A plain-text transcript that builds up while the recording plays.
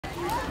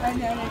And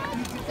then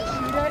you just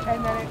shoot it,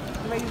 and then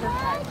it laser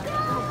tags.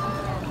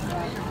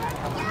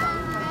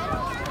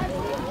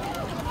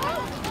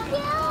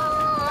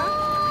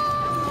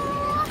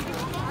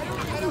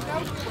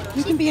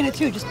 You can be in it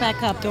too. Just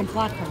back up. Don't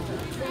block her.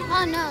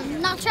 Oh no,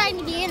 I'm not trying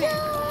to be in it.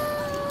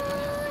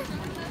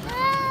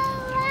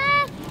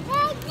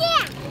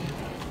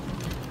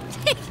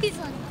 He's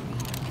like,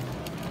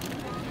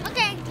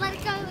 okay, let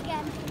it go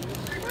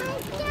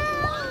again.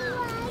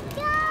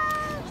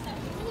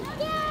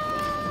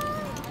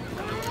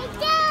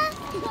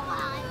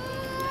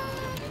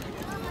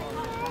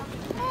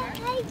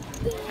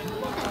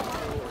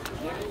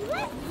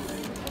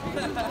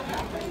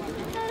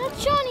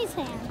 That's Johnny's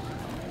hand.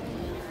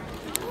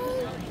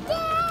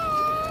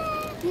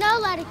 No,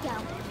 let it go.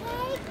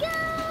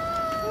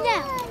 No.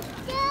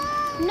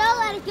 No,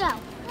 let it go.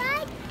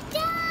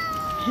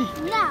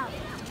 No.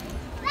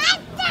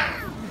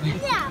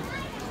 No.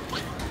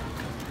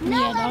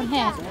 Mia, don't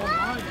hit.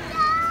 No.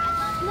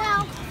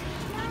 No.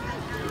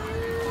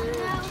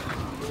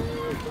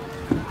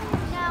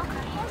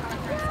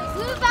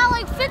 We have about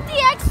like 50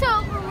 X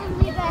over when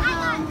we get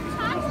home.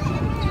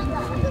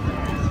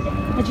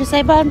 What'd you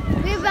say, bud?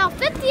 We have about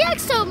 50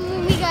 X over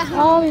when we get home.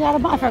 Oh, we got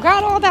I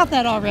forgot all about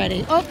that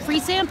already. Oh, free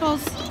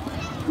samples.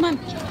 Come on,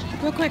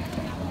 real quick.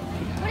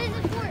 What is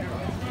it for?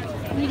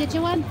 Let me get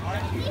you one.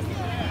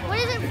 What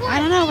is it for? I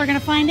don't know. We're gonna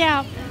find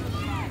out.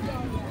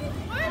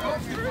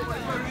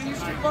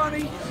 Easter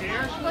bunny.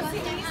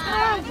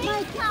 Oh,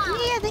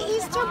 Mia, the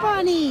Easter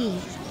bunny.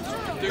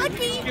 Dude,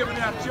 he's giving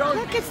out jelly.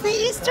 Look, it's the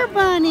Easter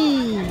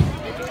bunny.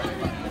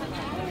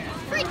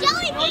 For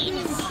jelly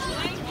beans.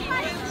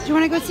 Do you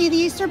want to go see the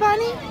Easter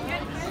bunny?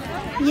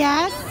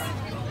 Yes.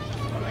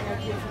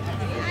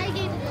 I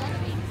gave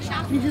it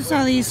chocolate. You just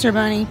saw the Easter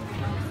bunny.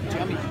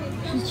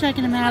 She's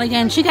checking him out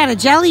again. She got a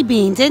jelly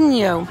bean, didn't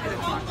you?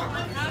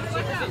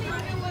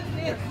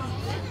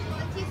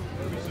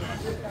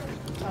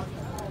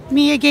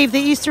 Mia gave the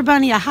Easter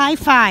bunny a high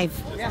five.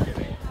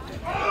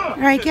 All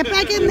right, get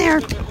back in there.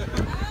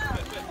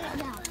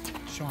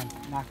 Sean,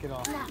 knock it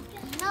off.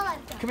 No, let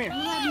it go. Come here.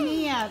 Let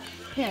Mia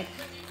pick.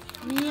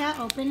 Mia,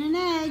 open an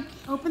egg.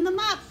 Open them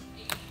up.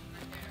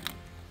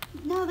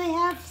 No, they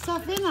have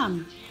stuff in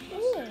them.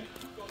 Ooh.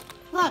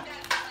 Look,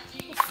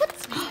 It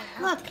fits me.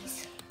 look.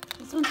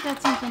 This one's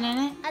got something in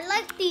it. I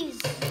like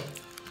these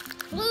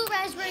blue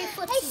raspberry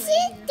footsies. I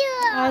see them.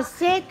 Oh,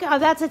 sick. Oh,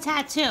 that's a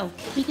tattoo.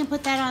 We can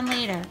put that on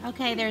later.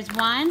 Okay, there's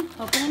one.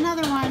 Open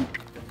another one.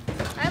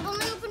 I've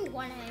only opened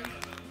one egg.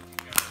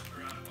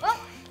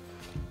 Oh,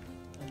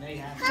 And they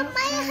have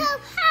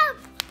help!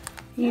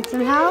 You need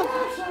some help?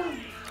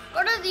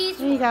 What are these?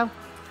 There you go.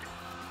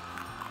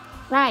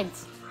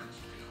 Rides.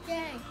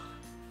 Yay.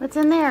 What's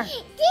in there?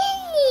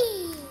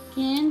 Dingy.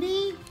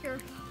 Candy? Here.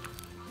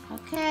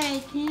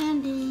 Okay,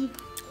 candy.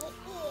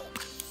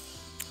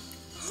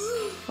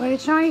 What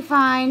did Shawnee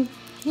find?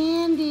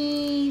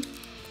 Candy.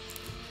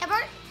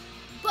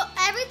 But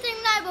everything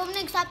that I've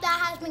opened except that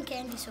has been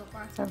candy so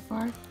far. So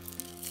far.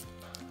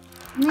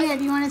 Mia,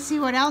 do you want to see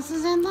what else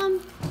is in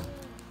them?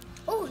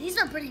 Oh, these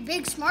are pretty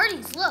big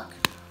Smarties. Look.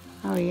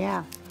 Oh,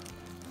 yeah.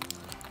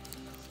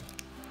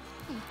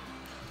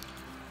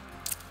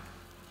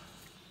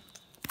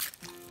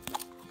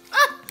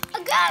 Ah,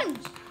 again.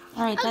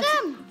 All right, that's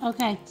Again.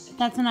 okay.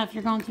 That's enough.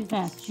 You're going too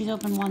fast. She's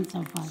opened one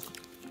so far,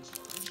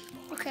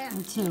 Okay.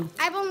 or two.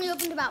 I've only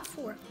opened about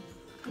 4.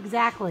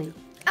 Exactly.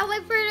 I'll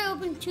wait for her to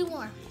open 2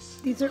 more.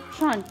 These are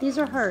Sean. These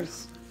are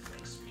hers.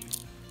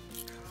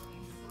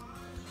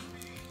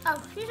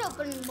 Oh, she's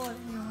opening more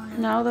than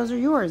one. No, those are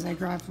yours. I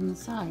grabbed from the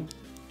side.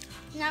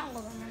 Not all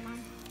of them are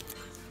mine.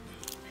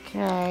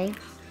 Okay.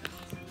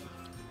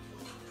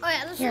 Oh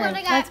yeah, this Here, is what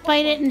I got. let's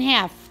bite it in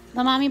half.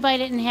 Let mommy bite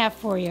it in half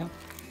for you.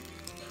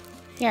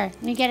 Here,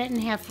 let me get it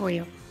in half for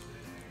you.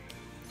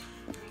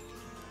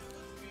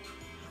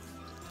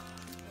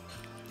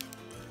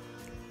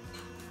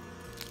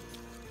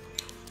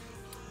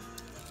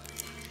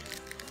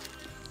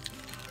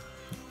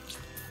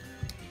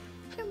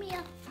 Here,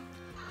 Mia.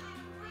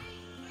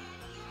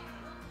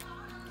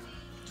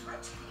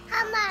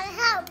 Come on,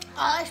 help.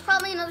 Oh, it's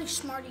probably another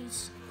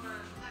Smarties.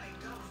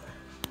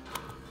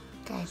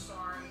 Okay.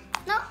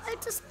 No,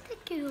 it's a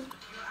sticky.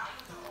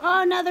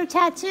 Oh, another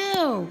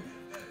tattoo.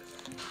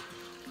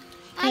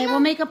 Okay, we'll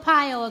make a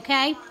pile,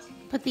 okay?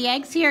 Put the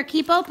eggs here.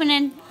 Keep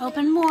opening.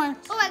 Open more.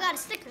 Oh, I got a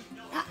sticker.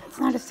 It's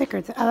not a sticker.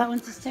 Oh, that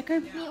one's a sticker?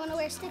 You want to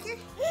wear a sticker?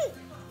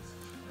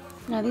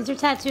 No, these are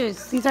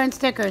tattoos. These aren't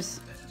stickers.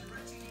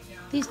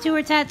 These two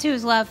are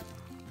tattoos, love.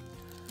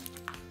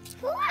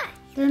 What?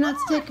 They're not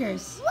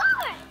stickers.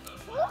 What?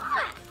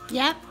 What?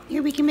 Yep.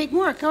 Here, we can make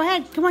more. Go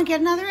ahead. Come on,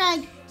 get another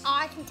egg. Oh,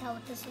 I can tell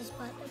what this is,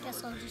 but I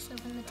guess I'll just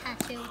open the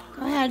tattoo.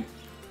 Go ahead.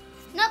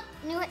 Nope,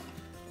 knew it.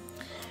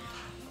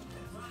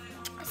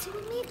 Let's see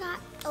what we got.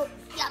 Oh,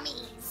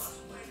 yummies.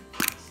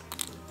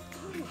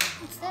 Ooh,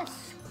 what's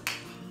this?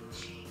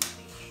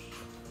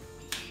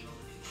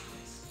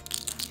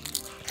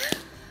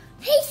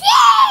 Hey,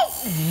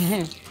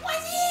 sis!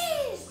 What's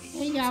this?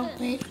 There you go.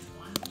 Wait.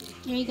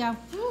 There you go.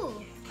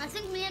 Ooh, I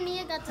think me and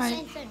Nia got the Right.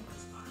 same thing.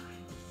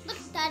 Look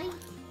at Daddy?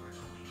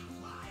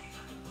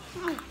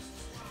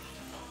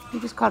 You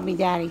just called me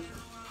Daddy.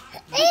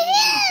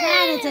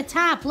 Dad, it's a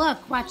top.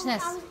 Look, watch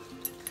this.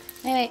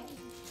 Wait.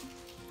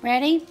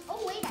 Ready?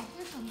 Oh, wait, I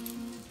hear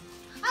something.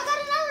 I got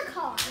another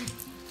card.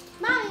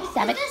 Mommy,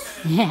 Stop did it. this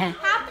Yeah.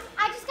 happen?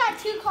 I just got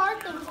 2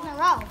 card things in a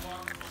row.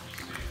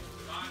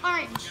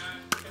 Orange.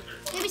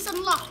 Give me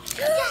some luck.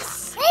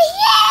 Yes!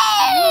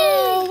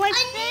 Oh, what's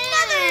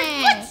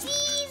Another that?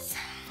 footsies!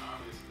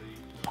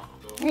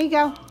 There you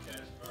go.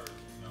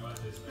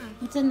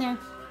 What's in there?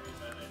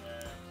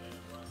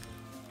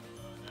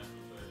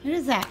 What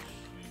is that?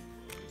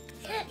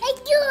 A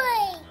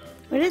toy!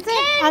 What is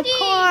it? Candy. A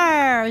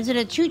car. Is it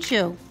a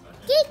choo-choo?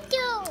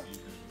 Tito!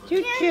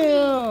 Choo-choo.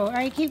 All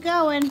right, keep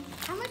going.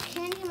 How much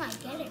candy am I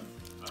getting?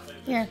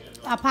 Here,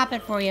 I'll pop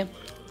it for you.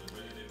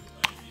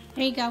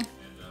 There you go.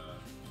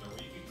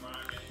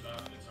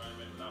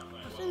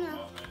 What's in there?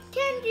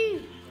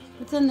 Candy!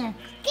 What's in there?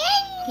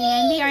 Candy!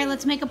 Candy. All right,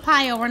 let's make a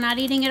pile. We're not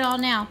eating it all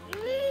now.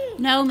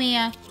 No,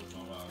 Mia.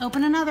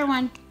 Open another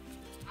one.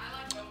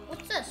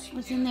 What's this?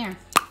 What's in there?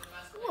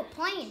 Ooh, a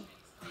plane.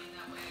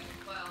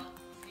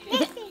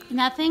 Is it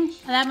nothing?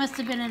 Oh, that must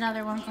have been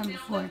another one from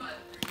before.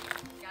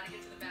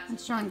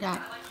 What Sean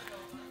got?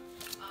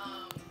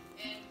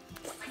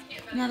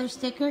 Another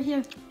sticker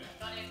here.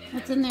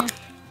 What's in there?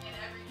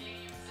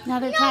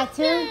 Another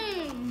tattoo.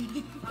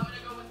 Nothing.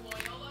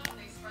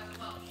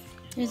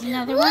 There's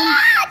another one.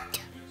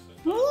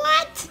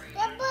 What?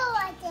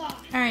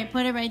 All right,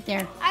 put it right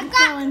there. I Keep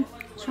got- going.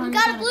 We Sean's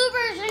got a blue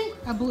version.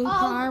 a blue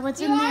car. What's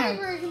the in orange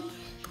there? version.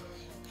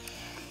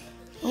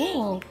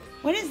 Oh,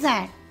 what is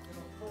that?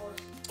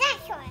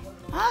 That's one.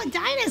 Oh,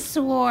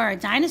 dinosaur.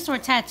 Dinosaur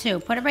tattoo.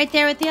 Put it right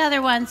there with the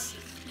other ones.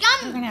 Yum.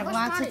 We're gonna have More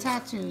lots Smarties. of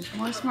tattoos.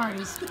 More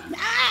Smarties.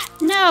 Ah,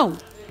 no.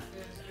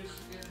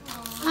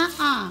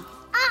 Uh-uh.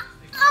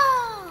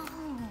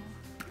 Oh.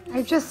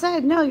 I just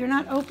said no. You're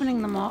not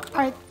opening them all. All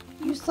right,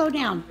 you slow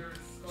down.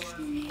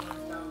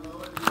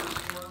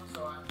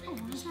 Oh,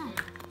 what is that?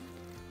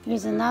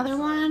 Here's another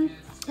one.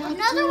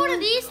 Another one of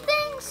these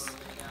things?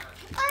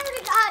 I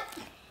already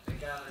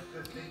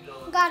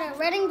got a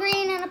red and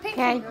green and a pink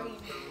Okay. and green.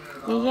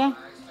 Did ya?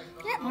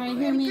 Yep. All right,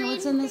 here, Mia.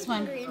 What's in this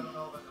one? Green.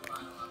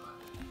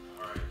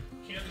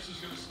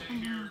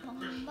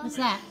 What's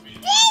that?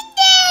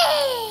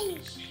 Disney!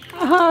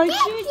 Oh,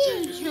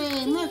 choo-choo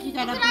train. Look, you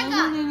got a Look what I blue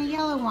got. one and a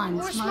yellow one.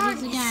 More Smarties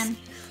Smarties. again.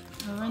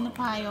 Over in the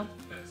pile.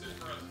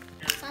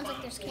 Sounds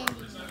like there's candy.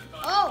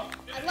 Oh,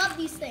 I love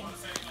these things.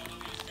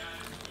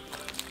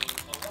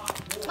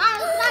 Mommy,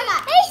 look what I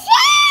got.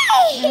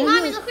 Hey,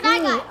 Mommy, look what I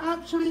got.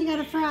 Oh, Shawnee got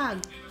a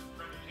frog.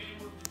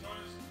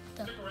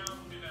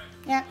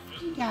 Yep,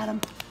 you got him.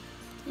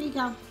 There you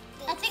go.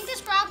 I think this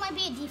frog might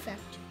be a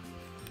defect.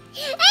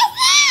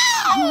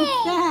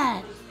 What's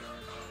that?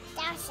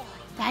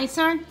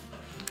 Dinosaur?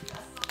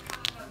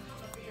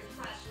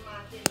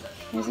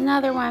 Here's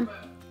another one.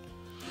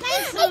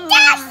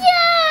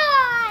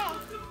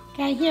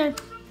 Okay, here.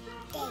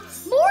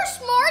 More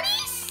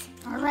Smarties?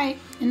 All right,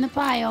 in the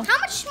pile. How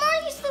much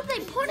Smarties did they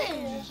put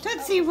in?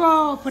 Tootsie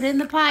Roll. Put it in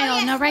the pile. Oh,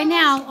 yes, No, right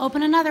now.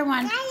 Open another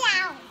one.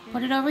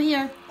 Put it over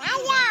here.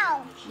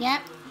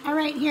 Yep. All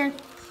right, here.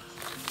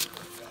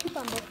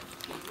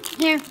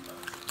 Here.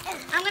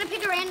 I'm gonna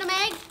pick a random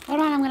egg. Hold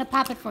on, I'm going to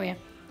pop it for you.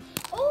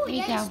 Oh, There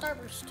you yeah, go.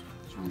 Starburst.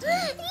 Sean's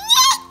got it.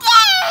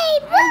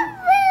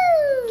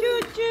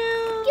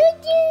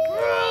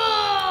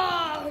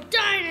 Oh,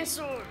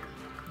 dinosaur.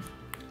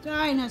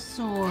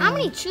 Dinosaur. How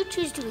many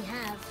choo-choos do we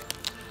have?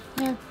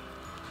 Here, in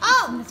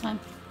Oh, this one.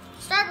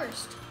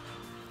 Starburst.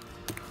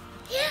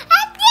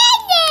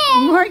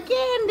 More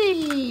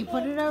candy.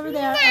 Put it over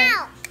there.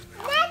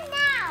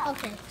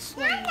 Okay.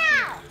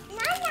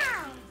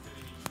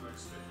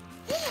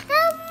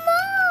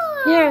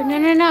 Here,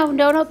 no.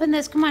 Don't open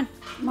this. Come on.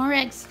 More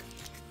eggs.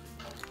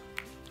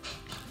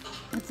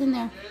 What's in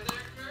there?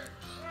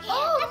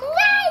 Oh,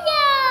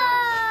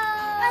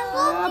 I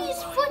love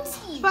these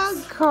footsies.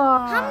 Bug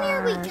car. How many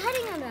are we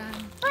getting of them?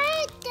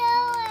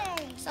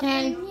 Something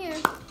Okay. in here.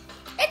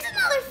 It's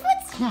another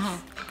footsie.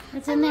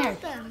 What's in there?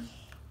 Them.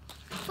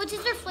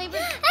 Footsies are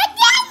flavored.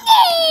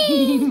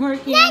 More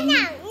candy.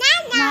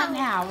 Not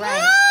now,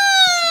 right?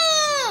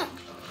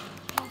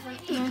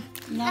 Here,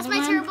 That's another my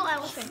one. terrible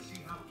elephant.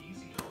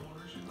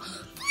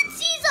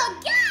 Footsies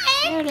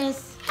again. There it is.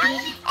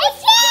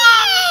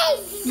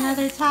 It's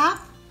Another top.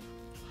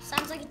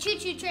 Sounds like a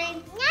choo-choo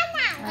train. All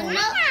right.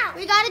 Another.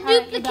 We got a All right,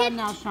 you're duplicate. done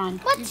now, Sean.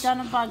 What? You've done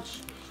a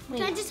bunch.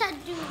 Can I Wait, just have to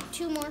do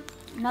 2 more?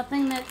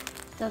 nothing that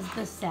does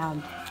this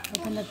sound.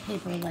 Open the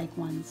paper-like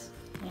ones.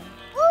 Yeah.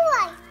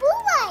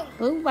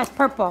 Ooh, that's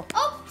purple.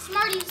 Oh,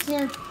 Smarties.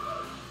 Here.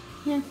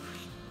 Here.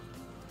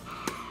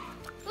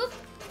 Oop.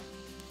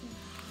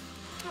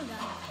 I'm done.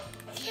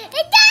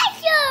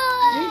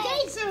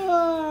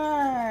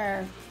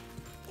 Dinosaur.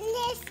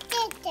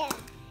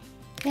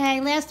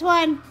 Okay, last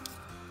one.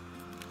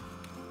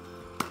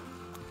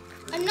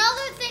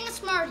 Another thing of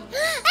Smarties.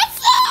 That's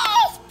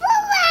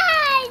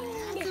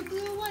the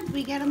blue ones.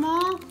 We get them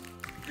all?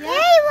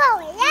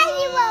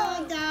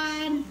 All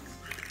done.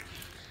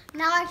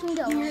 Now I can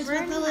go Here's over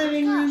what the and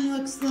living back up. room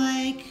looks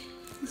like.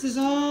 This is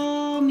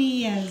all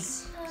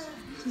Mia's.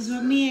 This is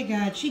what Mia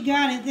got. She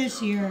got it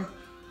this year.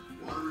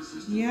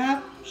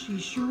 Yep, she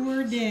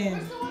sure did.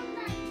 Where's the one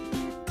that-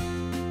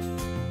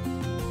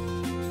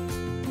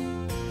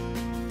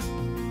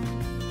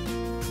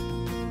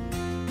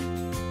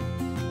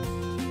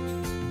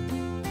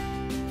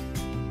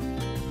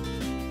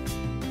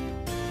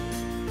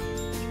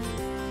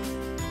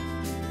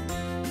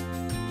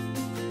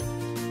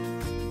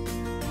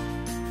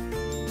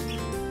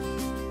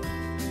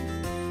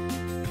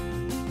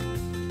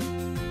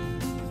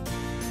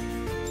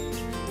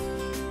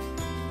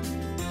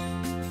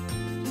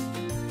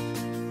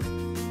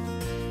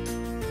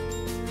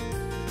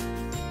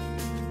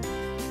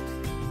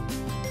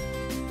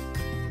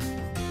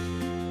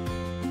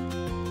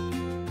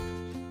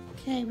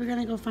 Okay, we're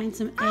gonna go find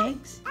some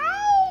eggs.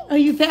 Oh,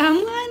 you found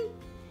one?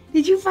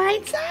 Did you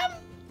find some?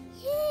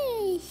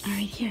 Yes. All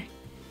right, here.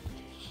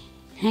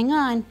 Hang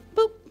on.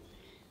 Boop.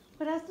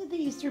 What else did the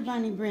Easter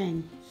Bunny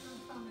bring?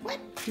 What?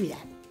 Give me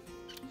that.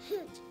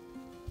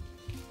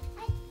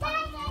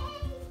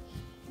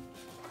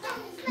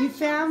 You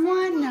found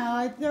one?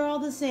 No, they're all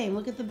the same.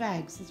 Look at the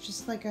bags. It's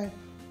just like a...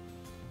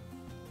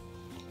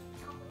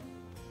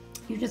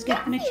 You just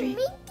get, make sure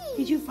you...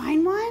 Did you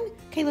find one?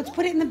 Okay, let's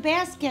put it in the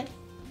basket.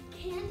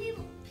 Candy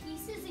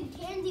pieces and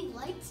candy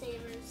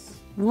lightsabers.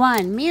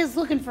 One. Mia's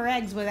looking for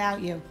eggs without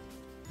you.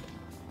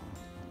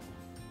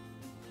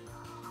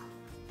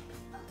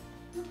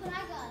 Look what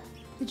I got.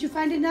 Did you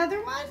find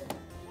another one?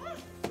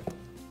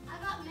 I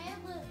got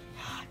Madeleine.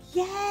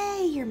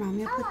 Yay! Here,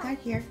 Mommy, I'll put that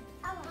here.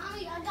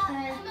 Mommy, I got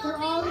Okay, Emily. they're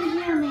all in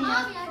here, Mia.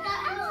 Mommy, I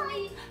got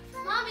Emily.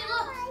 Mommy,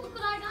 look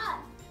what I got.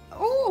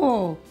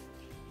 Oh!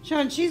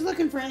 Sean, she's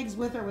looking for eggs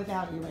with or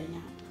without you right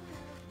now.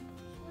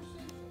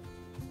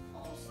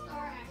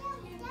 All-Star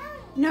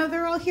Active. No,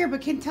 they're all here,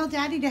 but can tell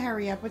Daddy to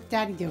hurry up. What's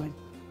Daddy doing?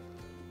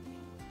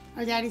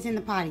 Oh, Daddy's in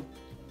the potty.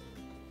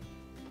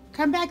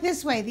 Come back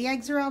this way. The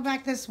eggs are all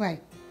back this way.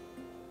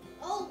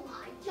 Oh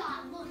my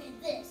God, look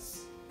at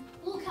this.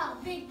 Look how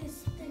big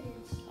this thing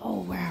is.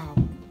 Oh, wow.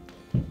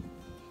 It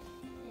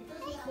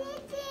doesn't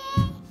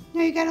have-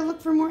 Now you gotta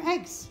look for more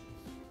eggs.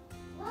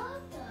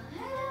 What the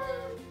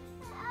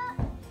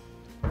heck?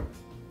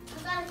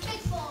 I got a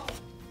kickball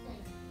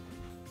thing.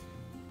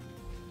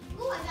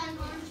 Ooh, I got an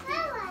orange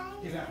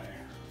thing. Get out of there.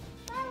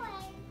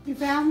 You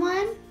found one?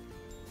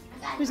 I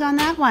got Who's on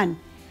that one?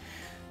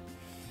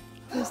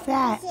 Who's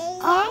that?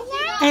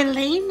 Oh,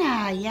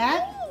 Elena,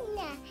 yeah? Oh.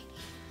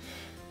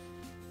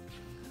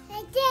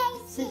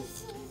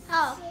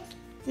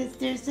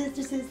 Sister,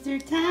 sister, sister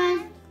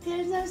time.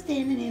 There's no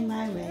standing in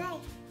my way.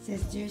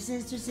 Sister,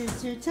 sister,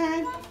 sister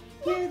time.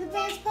 You're the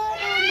best part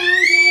of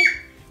my day.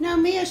 No,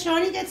 Mia,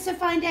 Shawnee gets to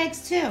find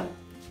eggs too.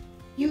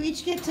 You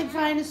each get to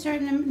find a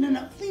certain...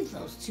 No, leave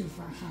those two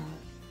for her.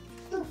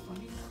 So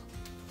funny.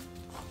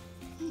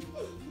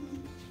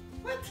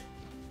 What?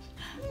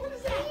 What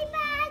is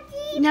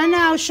that?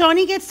 No,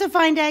 Shawnee gets to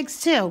find eggs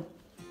too.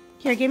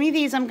 Here, give me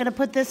these. I'm going to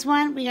put this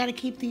one. We got to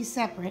keep these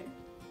separate.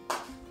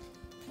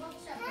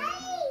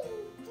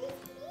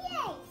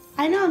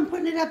 I know, I'm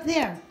putting it up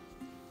there.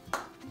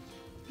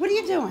 What are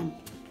you doing?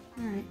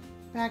 All right,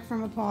 back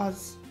from a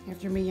pause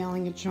after me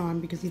yelling at Sean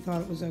because he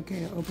thought it was okay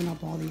to open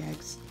up all the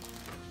eggs.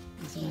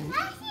 That's right.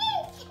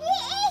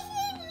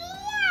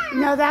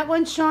 No, that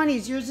one's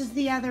Shawnee's. Yours is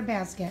the other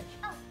basket.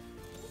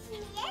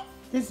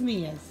 This is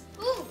Mia's.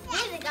 Ooh,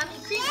 hey, they got me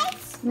cream.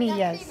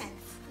 Mia's.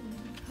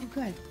 Oh,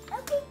 good.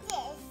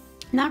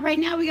 Not right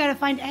now. We got to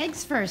find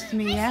eggs first,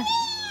 Mia.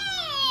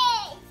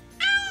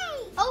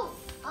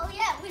 Oh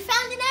yeah, we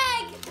found an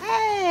egg.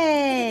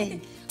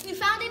 Hey! We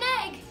found an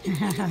egg.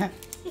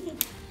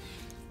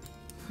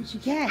 What'd you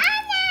get?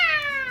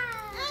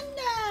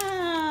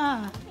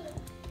 Anna!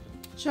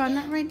 Sean,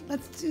 not right.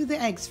 Let's do the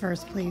eggs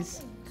first,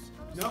 please.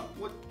 No,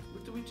 what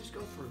did we just go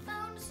for? I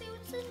want to see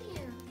what's in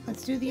here.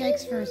 Let's do the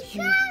eggs first,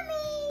 please.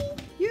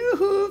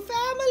 Yoo-hoo,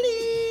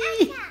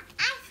 family!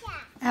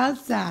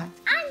 Elsa.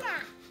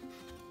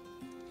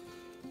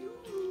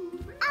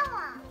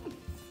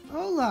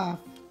 Olaf.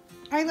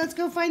 All right, let's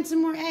go find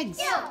some more eggs.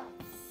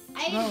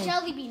 I ate Oh. a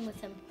jelly bean with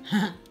him.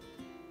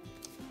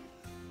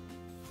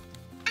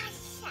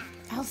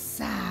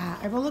 Elsa.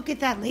 I will look at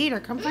that later.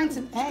 Come find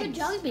some eggs. Good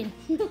jelly bean.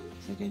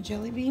 It's a good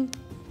jelly bean.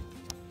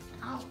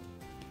 Ow.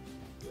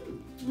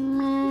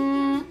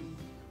 Mm.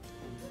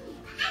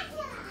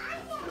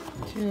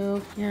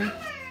 Two. Here.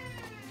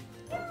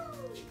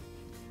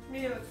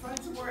 Mia, let's find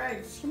some more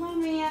eggs. Come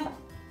on, Mia.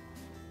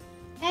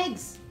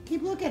 Eggs.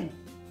 Keep looking.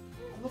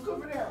 Look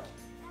over there.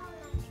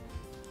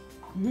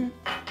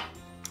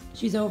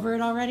 She's over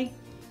it already?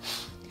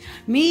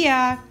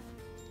 Mia,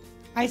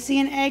 I see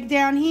an egg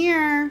down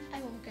here. I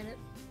won't get it.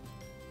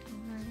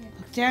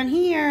 Look down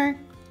here.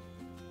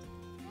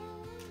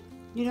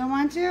 You don't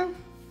want to?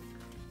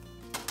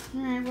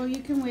 All right, well,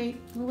 you can wait.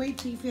 We'll wait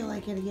till you feel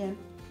like it again.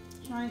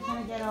 Sean's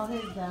gonna get all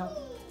his, though.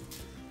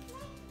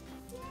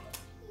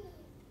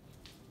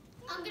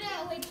 I'm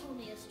gonna wait till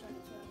Mia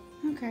starts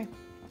running. Okay.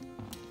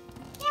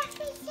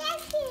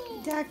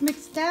 Duck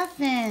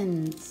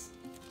McStuffins.